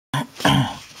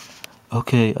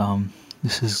Okay,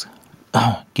 this is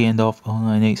Gandalf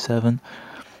 0987,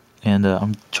 and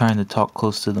I'm trying to talk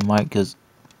close to the mic because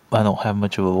I don't have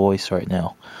much of a voice right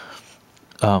now.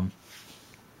 Um,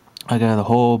 I got a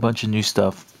whole bunch of new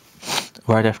stuff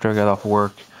right after I got off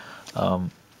work,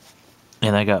 um,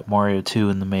 and I got Mario 2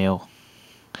 in the mail.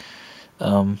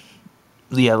 Um,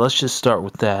 yeah, let's just start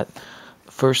with that.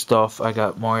 First off, I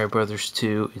got Mario Brothers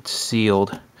 2. It's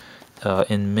sealed,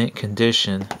 in mint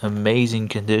condition, amazing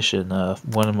condition.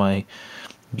 One of my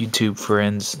YouTube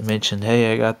friends mentioned,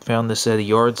 "Hey, found this at a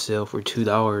yard sale for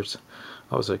 $2."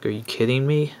 I was like, "Are you kidding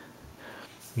me?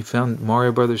 You found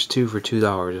Mario Brothers 2 for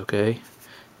 $2, okay?"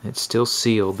 And it's still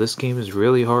sealed. This game is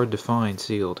really hard to find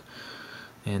sealed,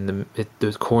 and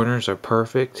the corners are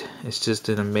perfect. It's just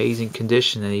in amazing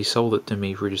condition, and he sold it to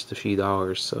me for just a few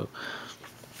dollars. So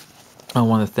I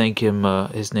want to thank him.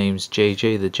 His name's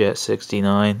JJ the Jet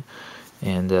 69,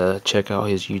 and check out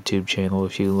his YouTube channel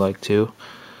if you'd like to.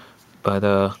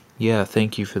 But yeah,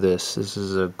 thank you for this. This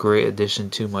is a great addition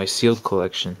to my sealed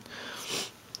collection.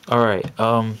 Alright,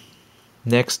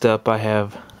 next up I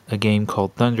have a game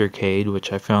called Thundercade,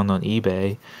 which I found on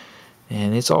eBay,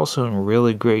 and it's also in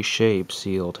really great shape,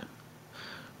 sealed.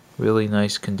 Really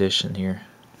nice condition here.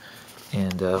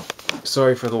 And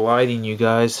sorry for the lighting, you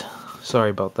guys.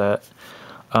 Sorry about that.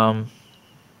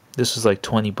 This is like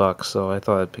 20 bucks, so I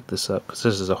thought I'd pick this up because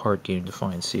this is a hard game to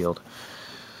find sealed.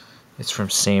 It's from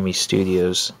Sammy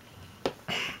Studios.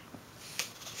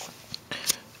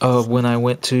 When I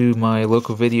went to my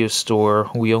local video store,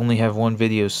 we only have one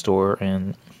video store,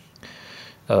 and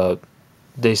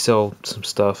they sell some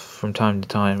stuff from time to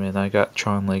time, and I got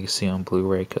Tron Legacy on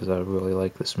Blu-ray because I really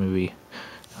like this movie.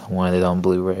 I wanted it on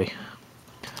Blu-ray.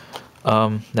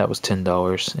 That was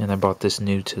 $10, and I bought this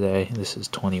new today. This is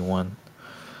 21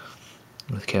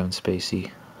 with Kevin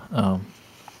Spacey. I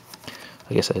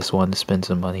guess I just wanted to spend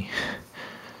some money.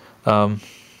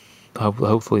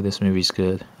 Hopefully this movie's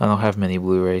good. I don't have many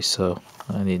Blu-rays, so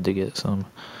I need to get some.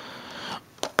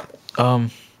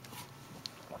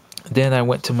 Then I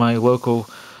went to my local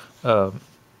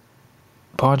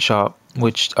pawn shop,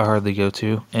 which I hardly go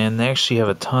to, and they actually have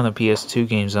a ton of PS2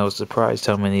 games. I was surprised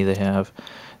how many they have.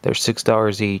 They're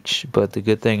 $6 each, but the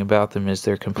good thing about them is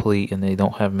they're complete and they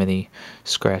don't have many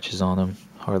scratches on them,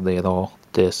 hardly at all.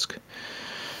 Disc.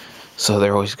 So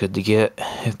they're always good to get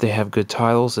if they have good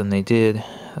titles, and they did.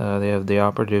 They have the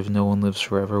operative No One Lives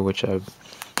Forever, which I've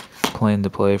planned to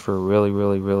play for a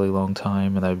really long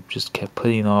time, and I've just kept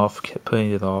putting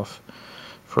it off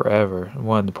forever. I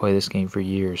wanted to play this game for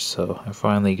years, so I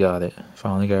finally got it.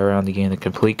 Finally got around to getting a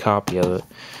complete copy of it.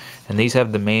 And these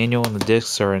have the manual, and the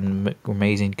discs are in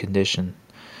amazing condition,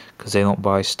 because they don't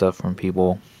buy stuff from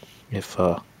people if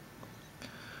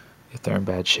they're in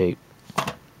bad shape.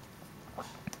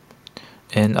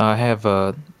 And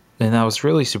and I was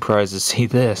really surprised to see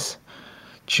this.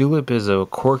 Julep is a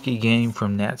quirky game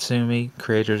from Natsumi,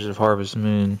 creators of Harvest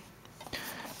Moon.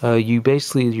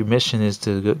 Your mission is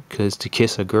to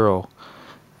kiss a girl.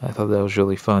 I thought that was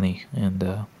really funny,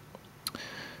 and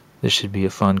this should be a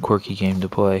fun, quirky game to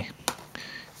play.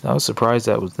 I was surprised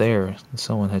that was there.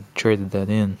 Someone had traded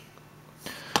that in.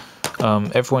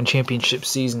 F1 Championship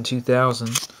Season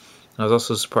 2000. I was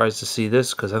also surprised to see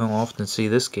this because I don't often see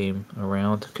this game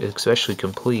around, especially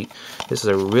complete. This is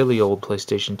a really old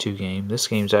PlayStation 2 game. This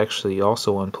game's actually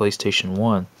also on PlayStation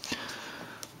 1.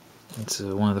 It's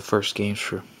one of the first games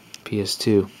for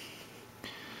PS2.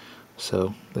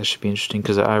 So that should be interesting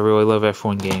because I really love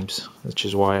F1 games, which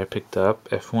is why I picked up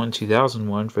F1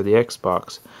 2001 for the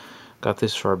Xbox. Got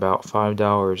this for about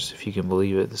 $5, if you can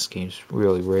believe it. This game's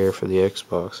really rare for the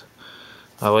Xbox.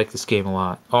 I like this game a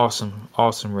lot.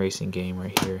 Awesome racing game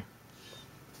right here.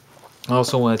 I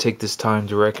also want to take this time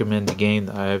to recommend a game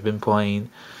that I have been playing.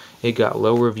 It got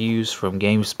low reviews from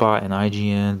GameSpot and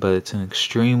IGN, but it's an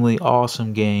extremely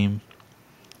awesome game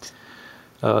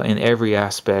in every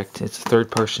aspect. It's a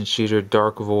third-person shooter,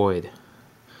 Dark Void.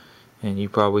 And you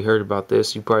probably heard about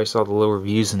this. You probably saw the low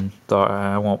reviews and thought,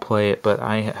 I won't play it. But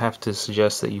I have to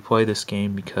suggest that you play this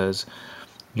game because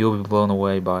you'll be blown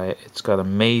away by it. It's got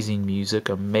amazing music,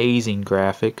 amazing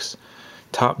graphics,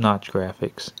 top-notch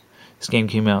graphics. This game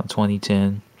came out in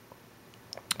 2010.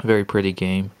 A very pretty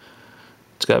game.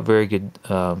 It's got very good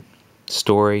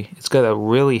story. It's got a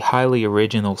really highly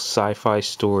original sci-fi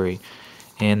story,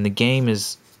 and the game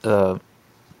is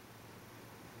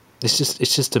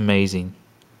it's just amazing.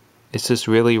 It's just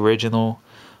really original.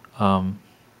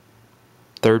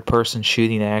 Third-person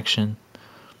shooting action.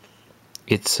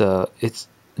 It's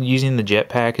using the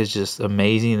jetpack is just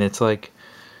amazing. It's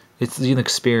It's an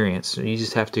experience. You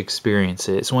just have to experience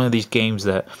it. It's one of these games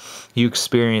that you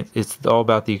experience. It's all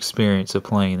about the experience of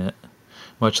playing it.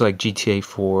 Much like GTA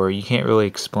 4, you can't really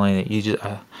explain it.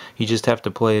 You just have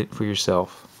to play it for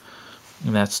yourself.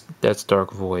 And that's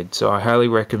Dark Void. So I highly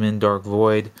recommend Dark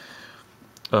Void.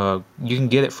 You can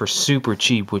get it for super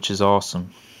cheap, which is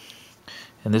awesome.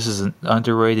 And this is an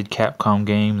underrated Capcom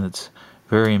game that's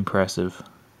very impressive.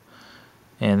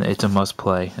 And it's a must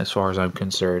play as far as I'm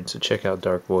concerned. So check out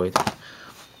Dark Void.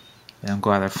 And I'm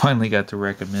glad I finally got to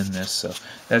recommend this. So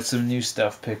that's some new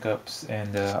stuff pickups.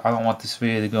 And I don't want this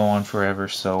video to go on forever,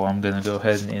 so I'm going to go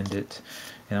ahead and end it.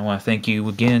 And I want to thank you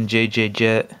again, JJ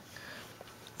Jet,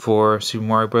 for Super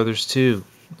Mario Brothers 2.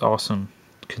 Awesome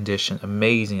condition.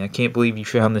 Amazing. I can't believe you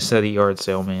found this at a yard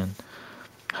sale, man.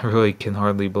 I really can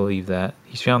hardly believe that.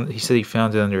 He said he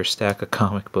found it under a stack of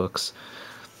comic books.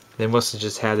 They must have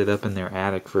just had it up in their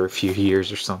attic for a few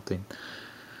years or something.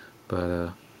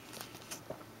 But,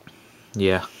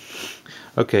 yeah.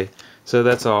 Okay, so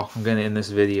that's all. I'm going to end this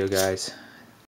video, guys.